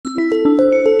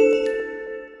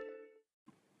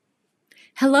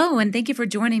Hello, and thank you for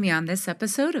joining me on this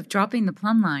episode of Dropping the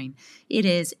Plumb Line. It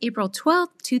is April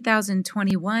 12th,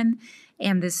 2021,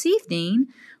 and this evening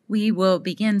we will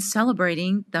begin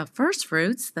celebrating the first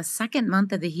fruits, the second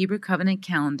month of the Hebrew Covenant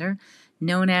calendar,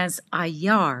 known as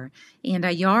Ayar. And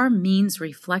Ayar means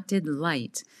reflected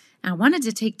light. I wanted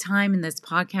to take time in this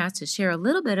podcast to share a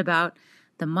little bit about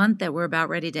the month that we're about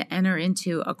ready to enter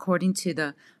into according to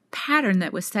the pattern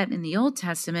that was set in the Old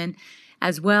Testament,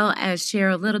 as well as share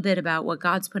a little bit about what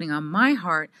God's putting on my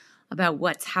heart about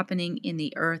what's happening in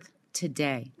the earth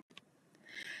today.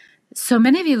 So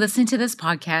many of you listening to this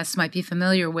podcast might be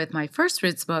familiar with my First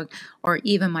Fruits book or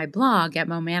even my blog at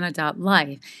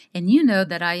momana.life. And you know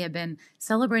that I have been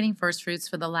celebrating First Fruits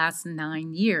for the last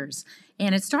 9 years.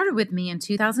 And it started with me in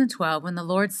 2012 when the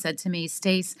Lord said to me,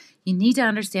 Stace, you need to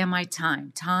understand my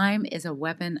time. Time is a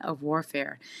weapon of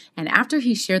warfare. And after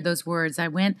he shared those words, I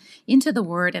went into the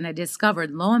Word and I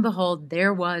discovered, lo and behold,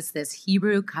 there was this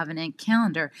Hebrew covenant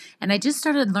calendar. And I just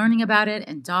started learning about it,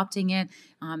 adopting it,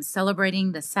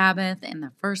 celebrating the Sabbath and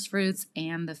the first fruits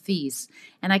and the feasts.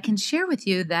 And I can share with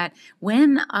you that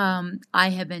when I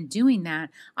have been doing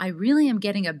that, I really am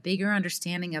getting a bigger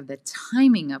understanding of the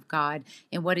timing of God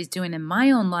and what He's doing in my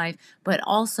own life, but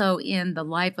also in the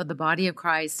life of the body of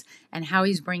Christ and how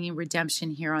He's bringing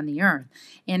redemption here on the earth.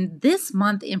 And this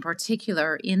month in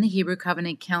particular in the Hebrew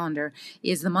Covenant calendar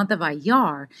is the month of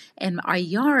Ayar, and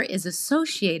Ayar is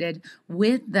associated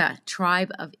with the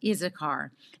tribe of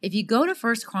Issachar. If you go to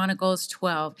 1 Chronicles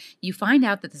 12, you find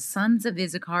out that the sons of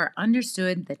Issachar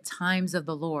understood the times of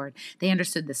the Lord. They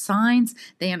understood the signs,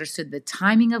 they understood the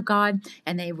timing of God,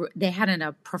 and they had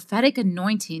a prophetic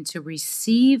anointing to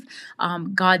receive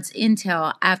God's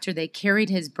intel after they carried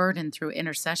His burden through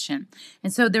intercession.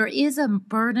 And so there is a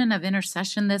burden of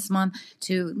intercession this month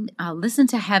to listen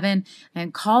to heaven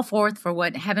and call forth for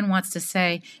what heaven wants to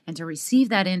say and to receive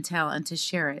that intel and to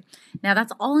share it. Now,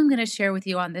 that's all I'm going to share with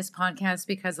you on this podcast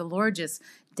because the Lord just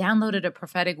downloaded a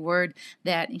prophetic word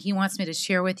that He wants me to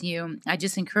share with you. I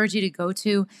just encourage you to go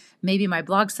to maybe my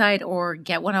blog site or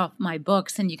get one of my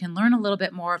books, and you can learn a little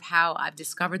bit more of how I've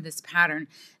discovered this pattern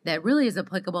that really is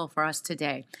applicable for us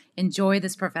today. Enjoy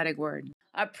this prophetic word.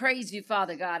 I praise you,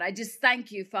 Father God. I just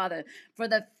thank you, Father, for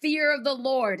the fear of the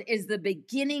Lord is the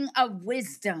beginning of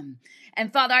wisdom.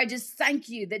 And Father, I just thank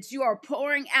you that you are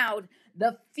pouring out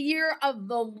the fear of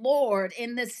the Lord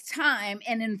in this time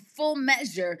and in full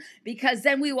measure, because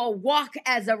then we will walk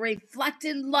as a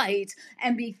reflected light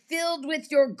and be filled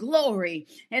with your glory.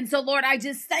 And so, Lord, I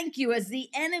just thank you as the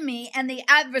enemy and the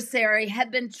adversary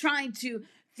have been trying to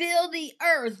fill the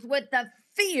earth with the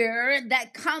fear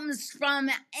that comes from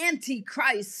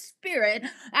Antichrist spirit.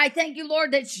 I thank you,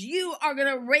 Lord, that you are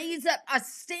going to raise up a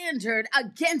standard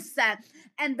against that.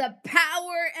 And the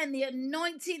power and the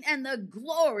anointing and the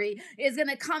glory is going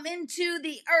to come into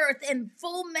the earth in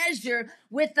full measure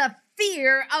with the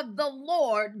fear of the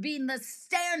Lord being the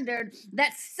standard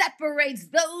that separates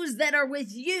those that are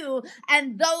with you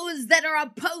and those that are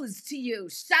opposed to you.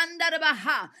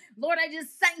 Shandarabaha. Lord, I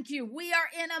just thank you. We are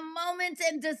in a moment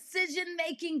and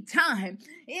decision-making time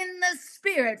in the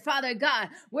Spirit, Father God,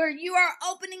 where you are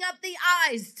opening up the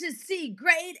eyes to see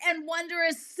great and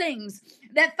wondrous things.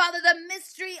 That, Father, the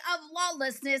mystery of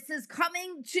lawlessness is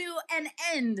coming to an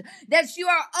end. That you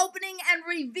are opening and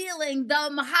revealing the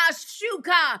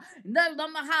Mahashuka,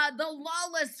 the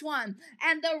lawless one,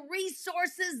 and the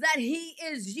resources that he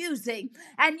is using.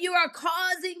 And you are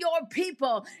causing your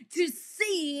people to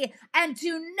see and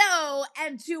to know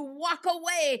and to walk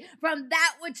away from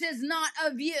that which is not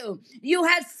of you. You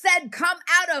have said, come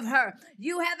out of her.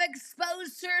 You have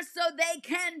exposed her so they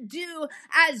can do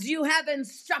as you have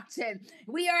instructed.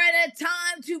 We are in a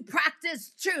time to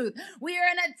practice truth. We are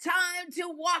in a time to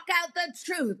walk out the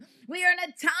truth. We are in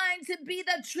a time to be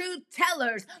the truth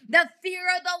tellers. The fear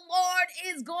of the Lord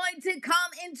is going to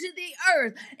come into the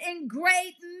earth in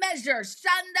great measure.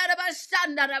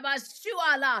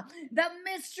 The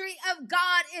mystery of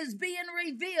God is being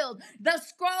revealed. The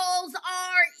scrolls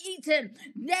are eaten.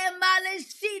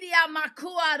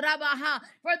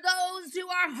 For those who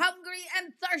are hungry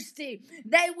and thirsty,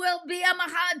 they will be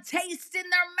a taste in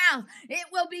their mouth. It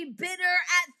will be bitter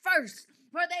at first,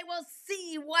 for they will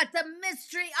see what the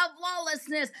mystery of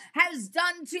lawlessness has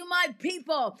done to my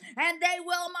people. And they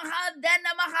will then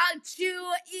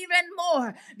chew even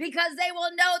more, because they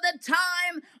will know the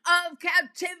time of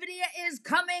captivity is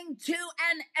coming to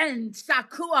an end.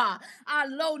 Shakua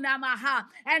alona maha.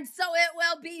 And so it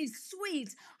will be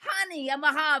sweet, honey,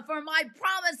 for my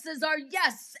promises are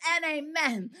yes and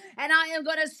amen. And I am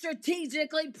going to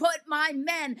strategically put my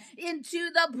men into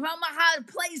the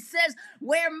places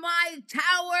where my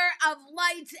tower of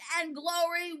light and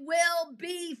glory will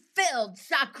be filled.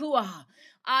 Shakua.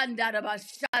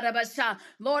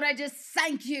 Lord, I just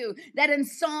thank you that in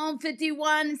Psalm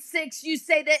 51:6, you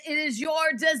say that it is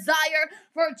your desire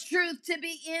for truth to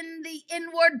be in the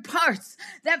inward parts.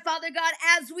 That, Father God,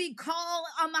 as we call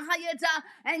Amahayata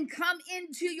and come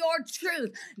into your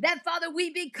truth, that, Father, we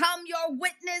become your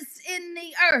witness in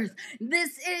the earth.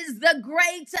 This is the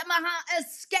great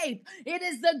escape. It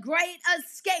is the great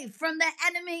escape from the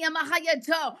enemy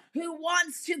Amahayata who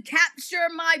wants to capture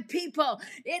my people.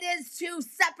 It is to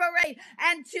separate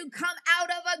and to come out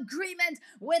of agreement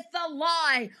with the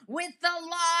lie, with the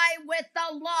lie, with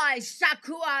the lie.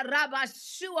 Shakua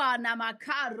rabashua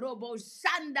namakarobo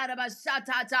shanda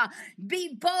rabashatata.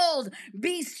 Be bold,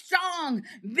 be strong,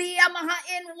 be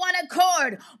in one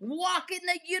accord. Walk in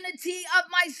the unity of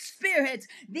my spirit.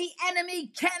 The enemy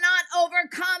cannot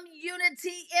overcome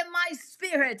unity in my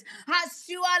spirit.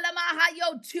 Hashua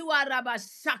lamahayo tua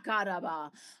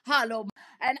rabashakaraba. Halo.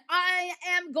 And I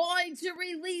am going to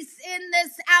release in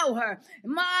this hour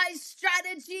my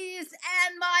strategies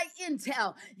and my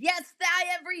intel. Yes, I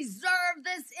have reserved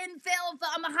this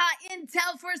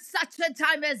intel for such a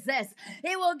time as this.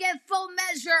 It will give full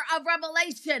measure of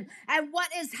revelation and what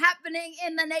is happening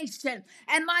in the nation.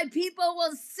 And my people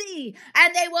will see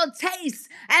and they will taste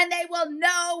and they will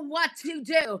know what to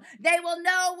do. They will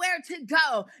know where to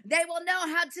go. They will know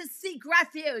how to seek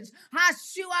refuge.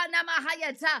 Hashua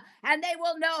namahayata. And they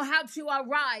will know how to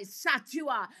arise.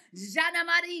 Shatua.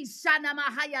 Janamari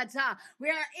Shanamahayata. We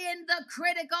are in the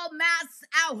critical mass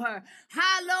hour.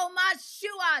 Halo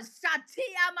Mashua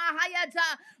Shatia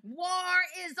Mahayata. War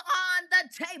is on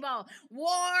the table.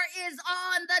 War is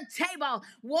on the table.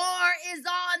 War is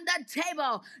on the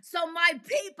table. So my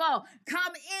people,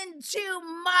 come into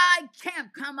my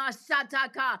camp.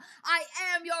 Kamashataka. I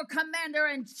am your commander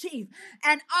in chief,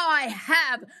 and I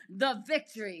have the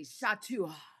victory.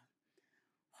 Shatua.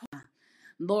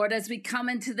 Lord, as we come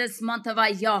into this month of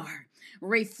Iyar,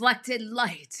 reflected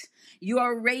light, you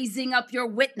are raising up your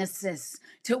witnesses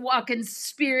to walk in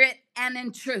spirit and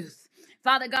in truth.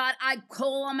 Father God, I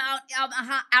pull them out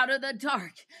of the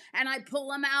dark, and I pull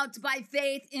them out by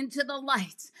faith into the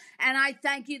light. And I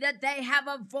thank you that they have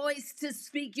a voice to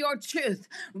speak your truth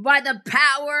by the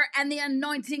power and the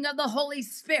anointing of the Holy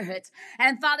Spirit.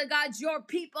 And Father God, your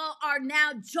people are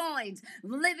now joined,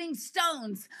 living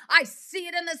stones. I see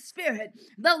it in the spirit.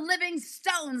 The living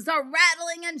stones are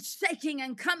rattling and shaking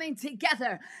and coming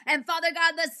together. And Father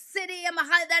God, the city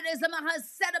that is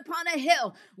set upon a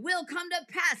hill will come to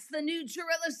pass, the new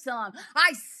Jerusalem.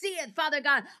 I see it, Father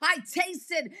God. I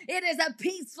tasted. It is a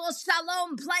peaceful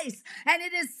shalom place, and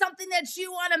it is something that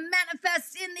you want to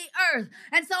manifest in the earth.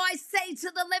 And so I say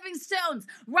to the living stones,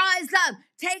 rise up,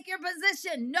 take your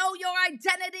position, know your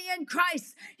identity in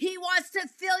Christ. He wants to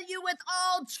fill you with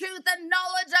all truth and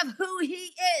knowledge of who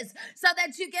he is, so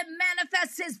that you can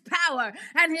manifest his power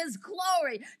and his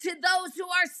glory to those who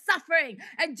are suffering.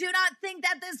 And do not think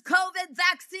that this COVID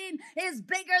vaccine is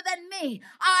bigger than me.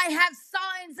 I have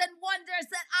signs and wonders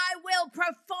that I will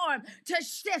perform to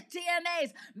shift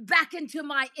DNAs back into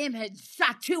my image.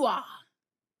 Shatua.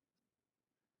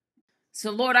 So,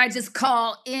 Lord, I just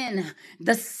call in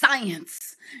the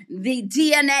science, the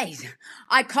DNA.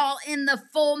 I call in the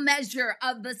full measure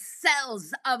of the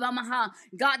cells of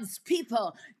God's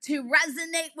people to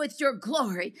resonate with your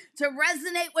glory, to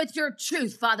resonate with your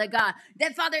truth, Father God.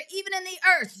 That, Father, even in the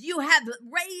earth, you have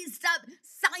raised up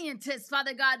scientists,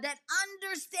 Father God, that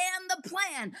understand the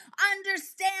plan,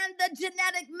 understand the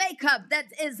genetic makeup that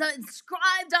is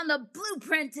inscribed on the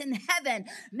blueprint in heaven.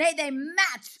 May they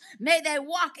match, may they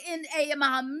walk in a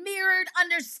mirrored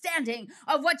understanding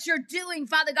of what you're doing,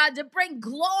 Father God, to bring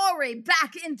glory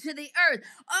back into the earth.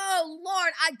 Oh,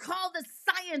 Lord, I call the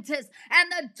scientists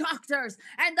and the doctors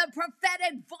and the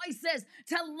prophetic voices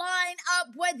to line up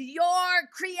with your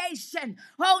creation.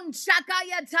 Oh,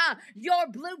 Shakayata, your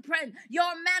blueprint,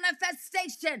 your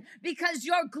manifestation, because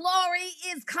your glory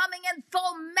is coming in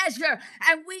full measure,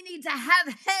 and we need to have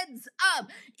heads up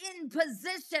in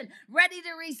position, ready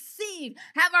to receive,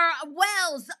 have our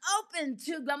wells open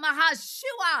to the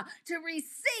Mahashua to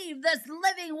receive this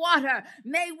living water.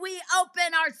 May we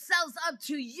open ourselves up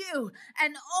to you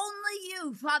and only you,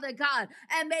 you, Father God,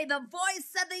 and may the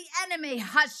voice of the enemy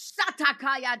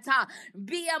hashatakayata,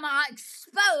 be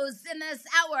exposed in this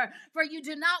hour, for you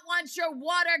do not want your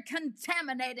water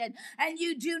contaminated, and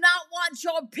you do not want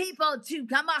your people to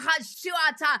come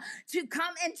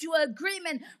into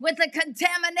agreement with the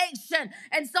contamination.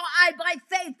 And so I, by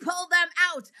faith, pull them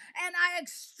out, and I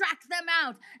extract them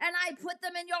out, and I put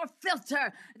them in your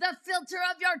filter, the filter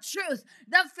of your truth,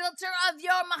 the filter of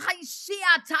your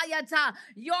mahishiatayata,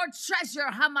 your treasure,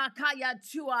 hamakaya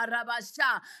tua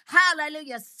rabasha.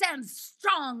 Hallelujah. Stand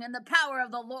strong in the power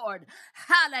of the Lord.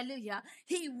 Hallelujah.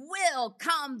 He will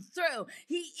come through.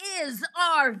 He is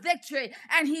our victory,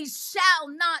 and he shall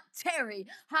not tarry.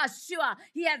 Hashua.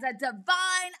 He has a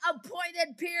divine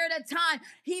appointed period of time.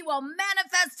 He will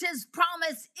manifest his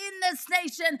promise in this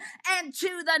nation and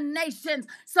to the nations.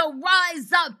 So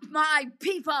rise up, my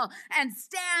people, and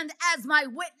stand as my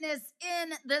witness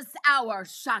in this hour.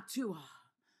 Shatua.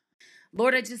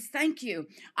 Lord, I just thank you.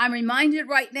 I'm reminded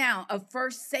right now of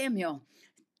 1 Samuel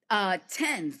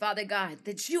 10, Father God,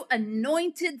 that you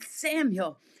anointed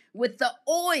Samuel with the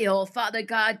oil, Father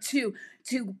God, to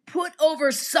put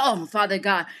over Saul, Father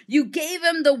God. You gave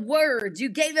him the word. You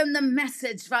gave him the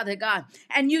message, Father God.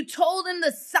 And you told him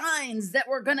the signs that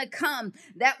were going to come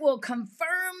that will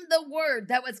confirm the word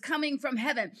that was coming from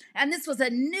heaven. And this was a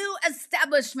new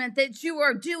establishment that you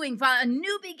are doing, Father,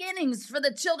 new beginnings for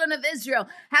the children of Israel,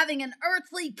 having an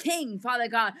earthly king, Father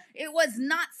God. It was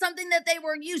not something that they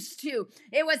were used to.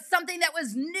 It was something that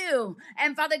was new.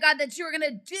 And Father God, that you were going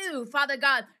to do, Father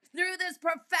God, through this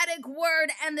prophetic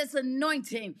word and this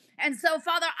anointing. And so,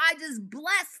 Father, I just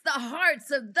bless the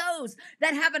hearts of those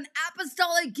that have an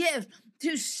apostolic gift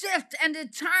to shift and to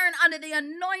turn under the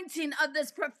anointing of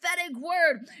this prophetic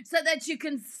word so that you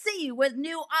can see with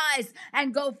new eyes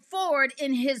and go forward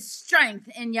in his strength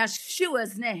in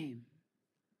Yeshua's name.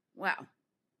 Wow.